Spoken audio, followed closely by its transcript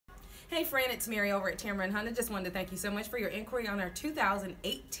Hey friend, it's Mary over at Tameron Honda. Just wanted to thank you so much for your inquiry on our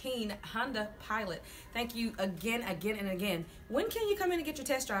 2018 Honda Pilot. Thank you again and again. When can you come in and get your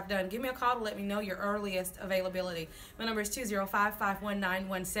test drive done? Give me a call to let me know your earliest availability. My number is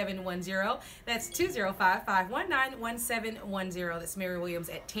 205-519-1710. That's 205-519-1710. That's Mary Williams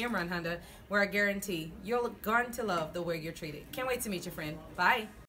at Tameron Honda, where I guarantee you're going to love the way you're treated. Can't wait to meet your friend. Bye.